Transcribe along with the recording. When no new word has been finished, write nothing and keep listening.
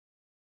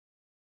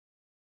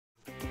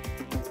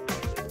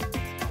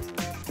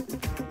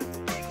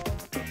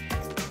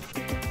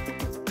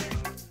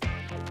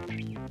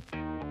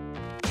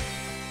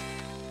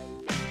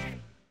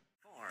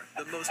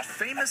most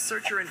famous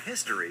searcher in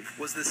history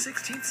was the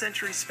 16th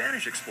century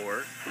Spanish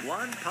explorer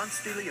Juan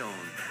Ponce de Leon.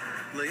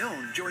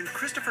 Leon joined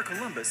Christopher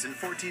Columbus in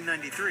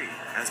 1493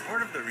 as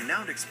part of the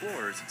renowned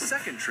explorer's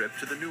second trip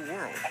to the New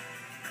World.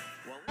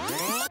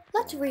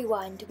 Let's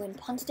rewind to when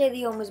Ponce de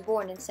Leon was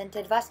born in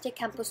Santa Vaste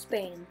Campo,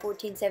 Spain in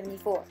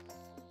 1474.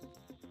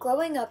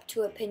 Growing up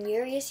to a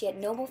penurious yet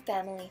noble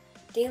family,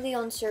 de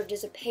Leon served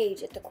as a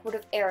page at the court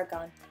of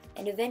Aragon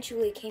and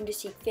eventually came to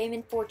seek fame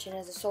and fortune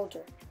as a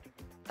soldier.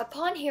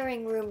 Upon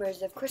hearing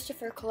rumors of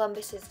Christopher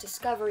Columbus's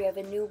discovery of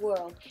a new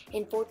world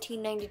in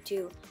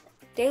 1492,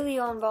 de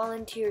Leon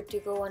volunteered to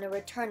go on a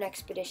return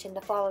expedition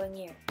the following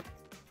year.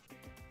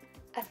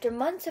 After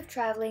months of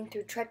traveling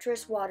through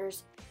treacherous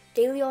waters,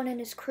 de Leon and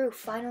his crew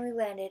finally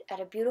landed at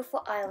a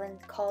beautiful island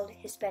called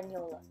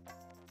Hispaniola.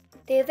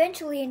 They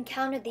eventually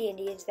encountered the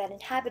Indians that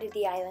inhabited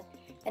the island,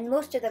 and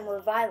most of them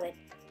were violent.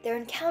 Their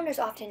encounters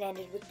often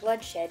ended with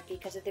bloodshed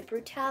because of the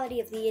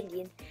brutality of the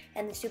Indians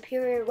and the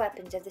superior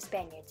weapons of the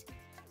Spaniards.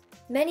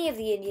 Many of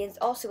the Indians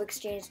also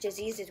exchanged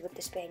diseases with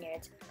the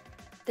Spaniards.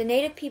 The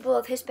native people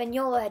of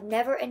Hispaniola had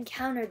never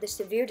encountered the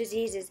severe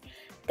diseases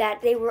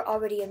that they were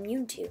already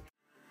immune to.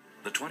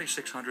 The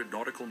 2,600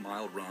 nautical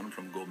mile run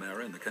from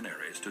Gomera in the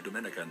Canaries to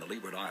Dominica in the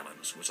Leeward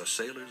Islands was a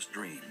sailor's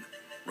dream,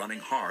 running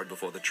hard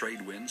before the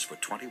trade winds for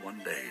 21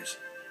 days.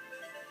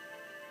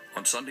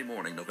 On Sunday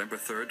morning, November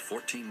 3rd,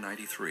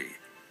 1493,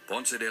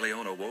 Ponce de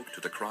Leon awoke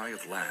to the cry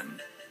of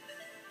land.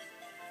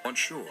 On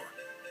shore,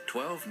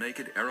 12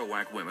 naked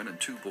Arawak women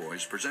and 2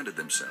 boys presented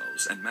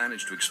themselves and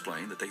managed to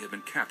explain that they had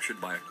been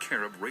captured by a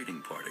Carib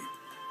raiding party.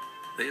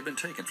 They had been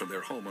taken from their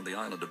home on the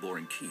island of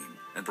Borinquin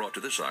and brought to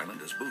this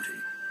island as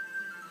booty,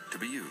 to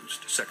be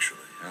used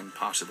sexually and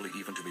possibly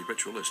even to be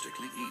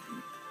ritualistically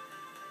eaten.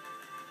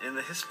 In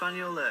the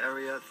Hispaniola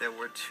area, there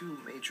were 2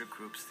 major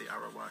groups, the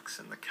Arawaks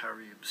and the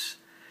Caribs.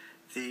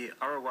 The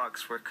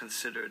Arawaks were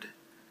considered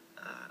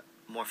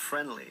more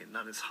friendly,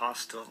 not as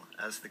hostile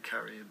as the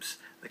Caribs.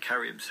 The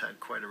Caribs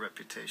had quite a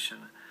reputation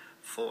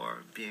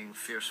for being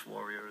fierce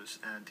warriors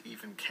and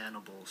even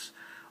cannibals,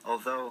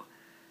 although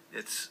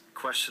it's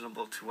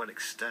questionable to what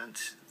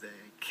extent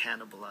they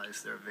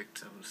cannibalized their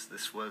victims.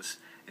 This was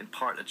in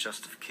part a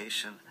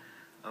justification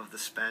of the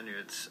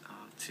Spaniards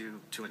to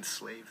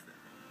enslave them.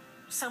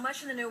 So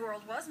much in the New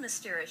World was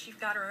mysterious. You've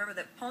got to remember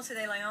that Ponce de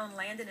Leon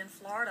landed in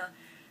Florida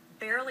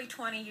barely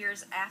 20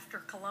 years after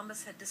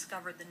Columbus had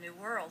discovered the New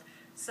World.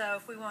 So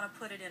if we want to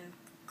put it in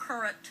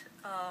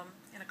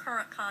a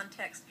current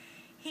context,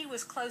 he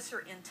was closer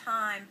in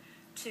time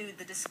to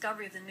the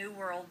discovery of the New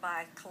World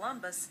by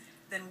Columbus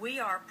than we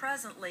are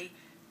presently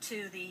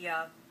to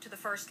the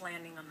first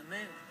landing on the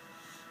moon.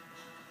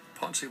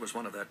 Ponce was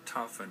one of that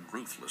tough and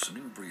ruthless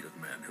new breed of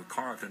men who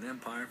carved an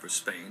empire for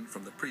Spain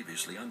from the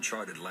previously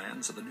uncharted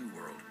lands of the New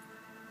World.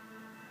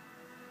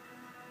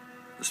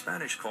 The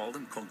Spanish called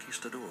them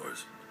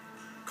conquistadors,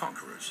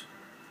 conquerors,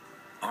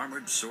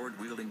 armored,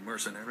 sword-wielding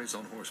mercenaries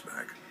on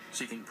horseback,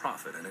 seeking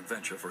profit and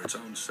adventure for its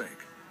own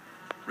sake,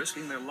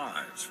 risking their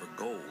lives for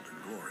gold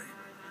and glory,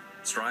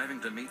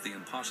 striving to meet the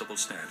impossible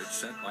standards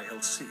set by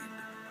El Cid,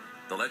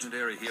 the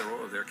legendary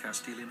hero of their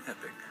Castilian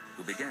epic,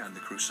 who began the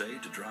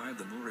crusade to drive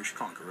the Moorish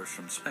conquerors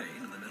from Spain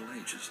in the Middle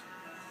Ages.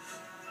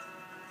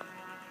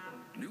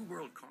 New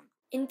World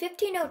In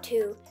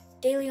 1502,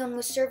 de Leon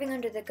was serving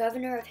under the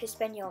governor of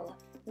Hispaniola,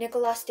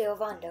 Nicolas de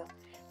Ovando,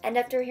 and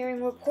after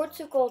hearing reports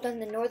of gold on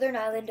the northern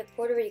island of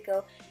Puerto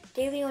Rico,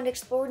 de Leon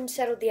explored and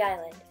settled the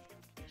island.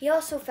 He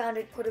also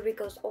founded Puerto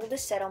Rico's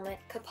oldest settlement,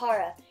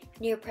 Capara,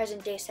 near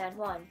present-day San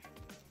Juan.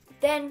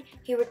 Then,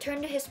 he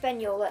returned to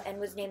Hispaniola and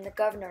was named the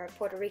governor of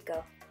Puerto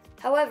Rico.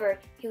 However,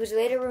 he was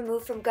later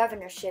removed from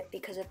governorship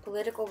because of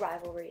political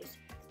rivalries.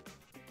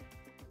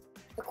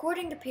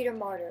 According to Peter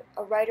Martyr,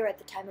 a writer at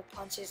the time of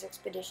Ponce's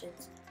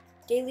expeditions,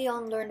 de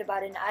Leon learned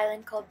about an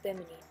island called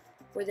Bimini,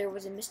 where there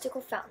was a mystical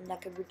fountain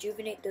that could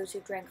rejuvenate those who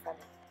drank from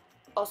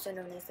it, also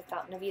known as the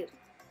Fountain of Youth.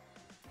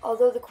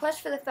 Although the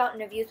quest for the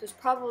Fountain of Youth was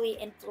probably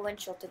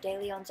influential to de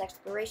Leon's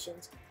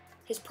explorations,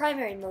 his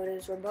primary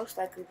motives were most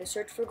likely the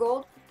search for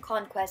gold,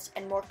 conquest,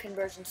 and more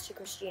conversions to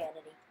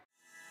Christianity.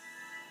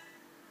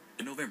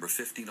 In November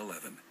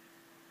 1511,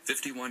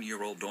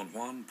 51-year-old Don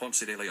Juan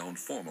Ponce de Leon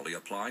formally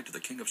applied to the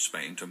King of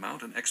Spain to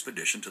mount an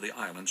expedition to the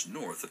islands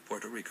north of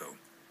Puerto Rico.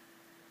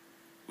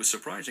 With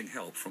surprising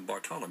help from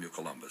Bartholomew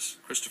Columbus,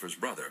 Christopher's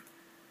brother,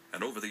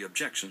 and over the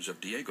objections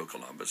of Diego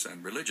Columbus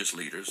and religious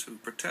leaders who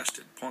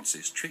protested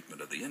Ponce's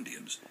treatment of the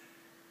Indians,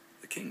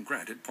 the king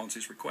granted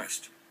Ponce's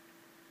request.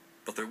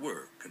 But there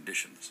were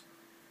conditions.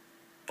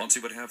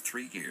 Ponce would have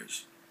 3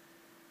 years.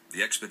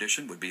 The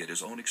expedition would be at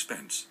his own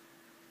expense,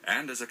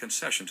 and as a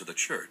concession to the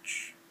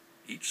church,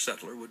 each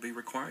settler would be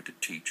required to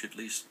teach at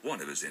least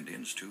one of his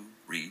Indians to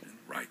read and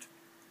write.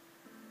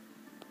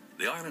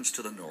 The islands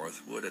to the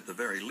north would, at the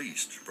very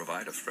least,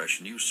 provide a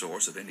fresh new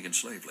source of Indian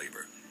slave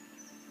labor.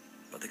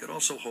 But they could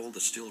also hold the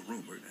still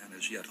rumored and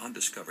as yet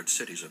undiscovered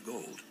cities of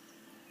gold.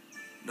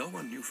 No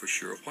one knew for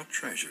sure what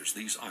treasures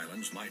these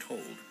islands might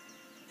hold.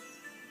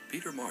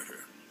 Peter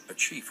Martyr, a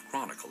chief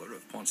chronicler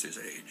of Ponce's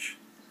age,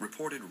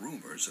 reported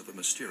rumors of a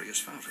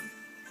mysterious fountain.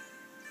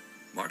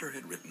 Martyr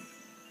had written,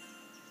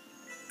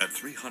 "At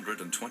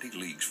 320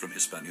 leagues from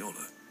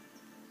Hispaniola,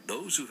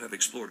 those who have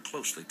explored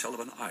closely tell of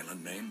an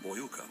island named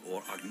Boyuca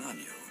or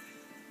Agnano,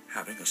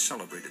 having a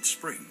celebrated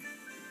spring,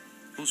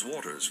 whose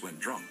waters, when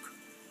drunk,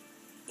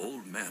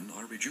 old men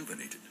are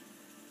rejuvenated."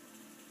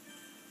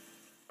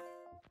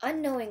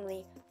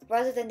 Unknowingly,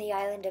 rather than the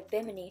island of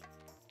Bimini,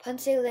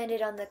 Ponce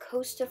landed on the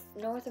coast of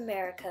North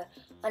America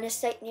on a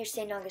site near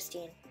St.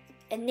 Augustine,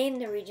 and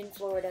named the region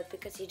Florida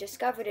because he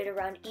discovered it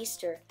around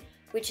Easter,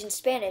 which in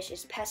Spanish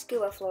is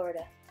Pascua,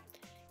 Florida.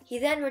 He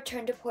then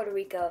returned to Puerto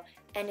Rico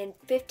and in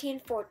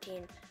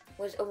 1514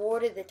 was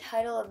awarded the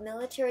title of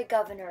military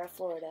governor of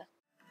Florida.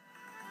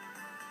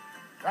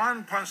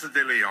 Juan Ponce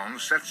de Leon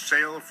set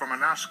sail from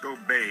Anasco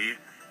Bay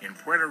in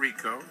Puerto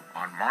Rico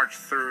on March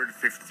 3,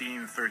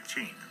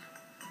 1513.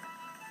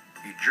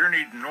 He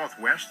journeyed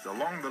northwest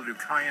along the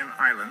Lucayan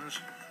Islands,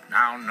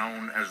 now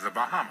known as the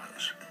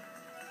Bahamas.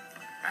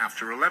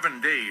 After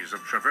 11 days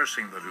of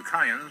traversing the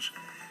Lucayans,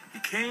 he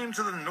came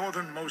to the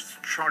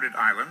northernmost charted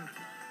island,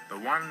 the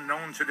one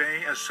known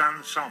today as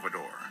San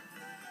Salvador.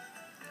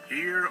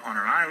 Here, on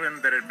an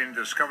island that had been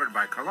discovered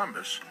by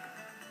Columbus,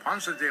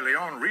 Ponce de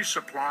Leon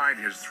resupplied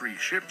his 3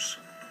 ships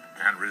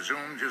and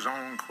resumed his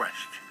own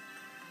quest.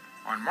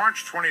 On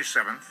March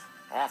 27th,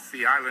 off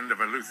the island of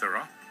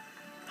Eleuthera,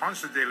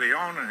 Ponce de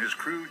Leon and his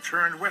crew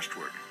turned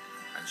westward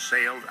and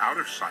sailed out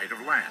of sight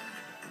of land.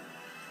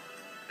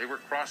 They were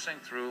crossing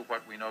through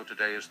what we know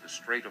today as the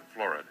Strait of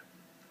Florida.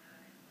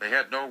 They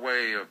had no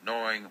way of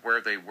knowing where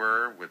they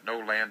were, with no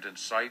land in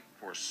sight,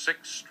 for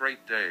 6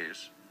 straight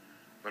days.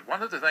 But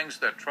one of the things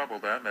that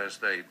troubled them as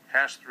they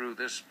passed through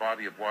this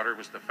body of water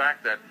was the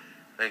fact that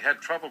they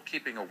had trouble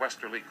keeping a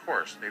westerly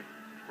course. They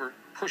were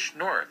pushed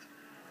north,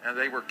 and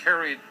they were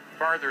carried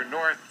farther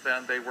north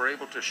than they were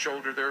able to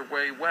shoulder their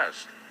way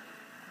west.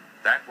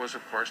 That was,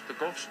 of course, the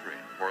Gulf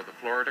Stream, or the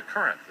Florida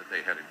current that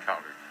they had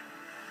encountered.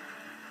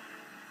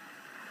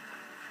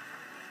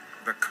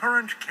 The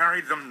current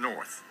carried them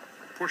north,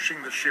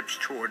 pushing the ships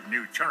toward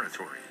new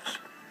territories.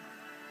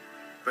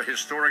 The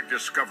historic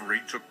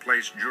discovery took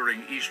place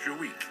during Easter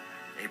week,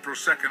 April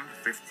 2nd,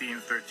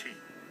 1513.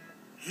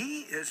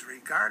 He is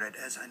regarded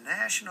as a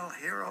national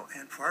hero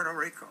in Puerto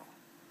Rico.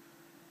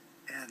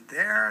 And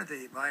there,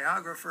 the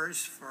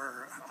biographers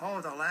for,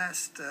 the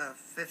last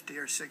 50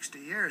 or 60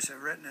 years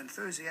have written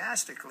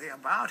enthusiastically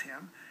about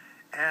him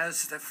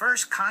as the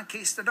first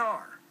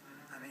conquistador.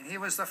 I mean, he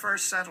was the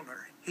first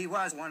settler. He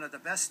was one of the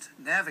best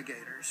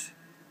navigators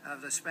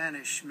of the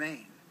Spanish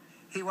Main.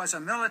 He was a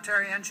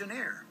military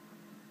engineer.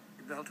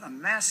 He built a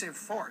massive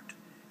fort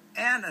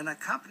and an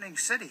accompanying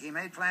city. He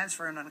made plans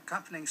for an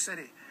accompanying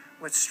city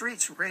with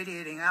streets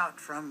radiating out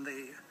from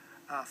the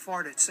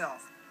fort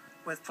itself,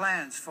 with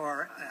plans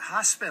for a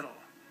hospital,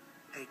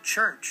 a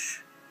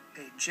church,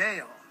 a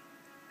jail,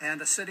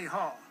 and a city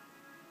hall.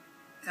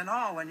 In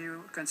all, when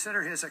you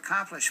consider his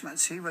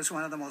accomplishments, he was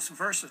one of the most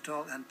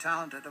versatile and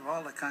talented of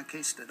all the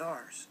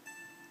conquistadors.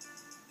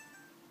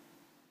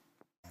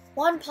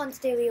 Juan Ponce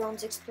de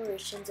Leon's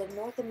explorations of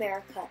North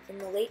America in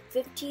the late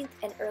 15th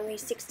and early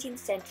 16th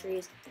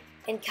centuries,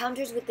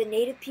 encounters with the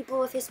native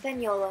people of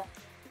Hispaniola,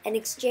 and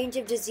exchange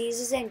of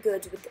diseases and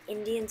goods with the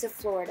Indians of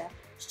Florida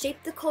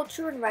shaped the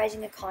culture and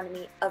rising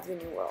economy of the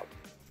New World.